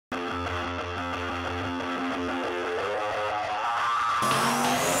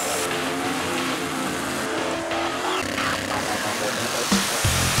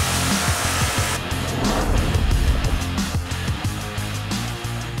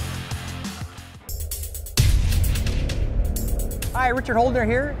Hi, Richard Holdner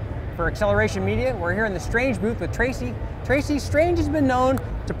here for Acceleration Media. We're here in the Strange booth with Tracy. Tracy, Strange has been known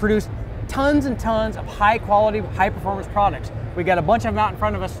to produce tons and tons of high quality, high performance products. We got a bunch of them out in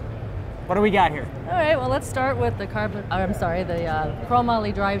front of us. What do we got here? All right, well, let's start with the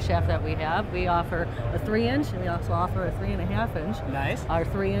chromoly drive shaft that we have. We offer a 3-inch and we also offer a 3.5-inch. Nice. Our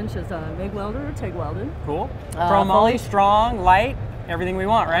 3-inch is MIG welded or TIG welded. Cool. Chromoly, strong, light, everything we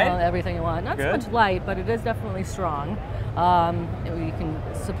want, right? Everything you want. Not so much light, but it is definitely strong. We can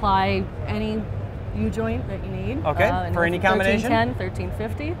supply any U-joint that you need. Okay, for any combination? 1310,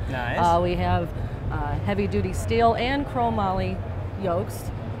 1350. Nice. We have heavy duty steel and chromoly yokes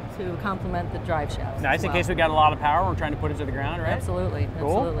to complement the drive shafts. Nice, in case we got a lot of power, we're trying to put it to the ground, right? Absolutely,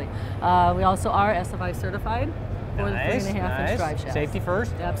 cool. Absolutely. We also are SFI certified for the 3.5-inch drive shafts. Safety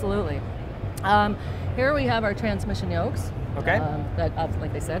first. Absolutely. Here we have our transmission yokes. Okay. That,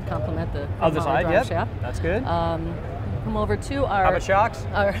 like they said, complement the other side, drive shaft. That's good. Come over to our... How about shocks?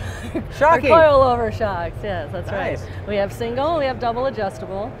 Our Shocking! Our coil over shocks, yes, that's nice. right. We have single, we have double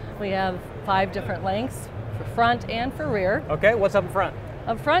adjustable. We have 5 different lengths for front and for rear. Okay, what's up in front?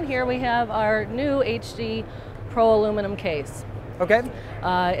 Up front here we have our new HD Pro aluminum case. Okay.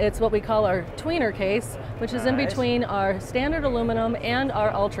 It's what we call our tweener case, which is in between our standard aluminum and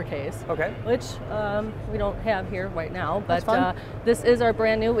our ultra case. Okay. Which we don't have here right now, but this is our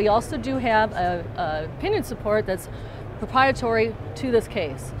brand new. We also do have a pinion support that's proprietary to this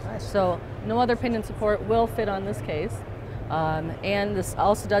case. Nice. So no other pinion support will fit on this case. And this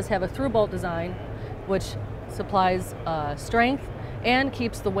also does have a through bolt design, which supplies strength and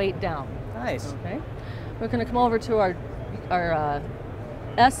keeps the weight down. Nice. Okay. We're going to come over to our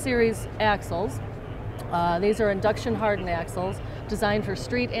S-series axles. These are induction hardened axles designed for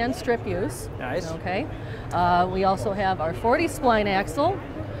street and strip use. Nice. Okay. We also have our 40 spline axle,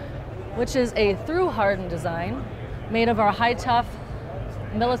 which is a through hardened design made of our high tough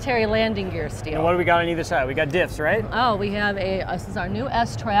military landing gear steel. And what do we got on either side? We got diffs, right? Oh, we have this is our new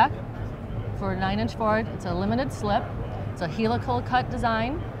S-track for a 9-inch Ford. It's a limited slip. It's a helical cut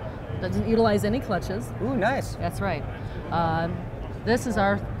design. Doesn't utilize any clutches. Ooh, nice. That's right. This is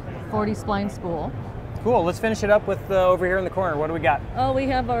our 40 spline spool. Cool. Let's finish it up with over here in the corner. What do we got? Oh, we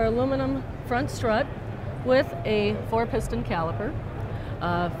have our aluminum front strut with a 4-piston caliper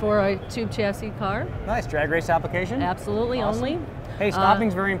for a tube chassis car. Nice. Drag race application? Absolutely. Awesome. Only. Hey,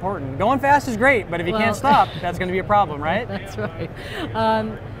 stopping's very important. Going fast is great, but if you can't stop, that's going to be a problem, right? That's right.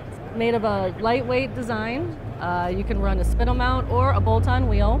 Made of a lightweight design. You can run a spindle mount or a bolt-on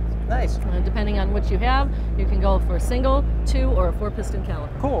wheel. Nice. Depending on what you have, you can go for a single, 2, or a 4-piston caliper.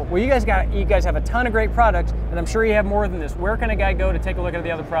 Cool. Well, you guys have a ton of great products, and I'm sure you have more than this. Where can a guy go to take a look at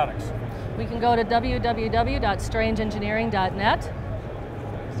the other products? We can go to www.strangeengineering.net.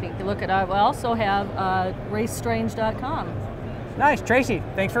 So you can look at our. We also have racestrange.com. Nice, Tracy.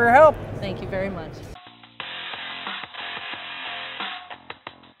 Thanks for your help. Thank you very much.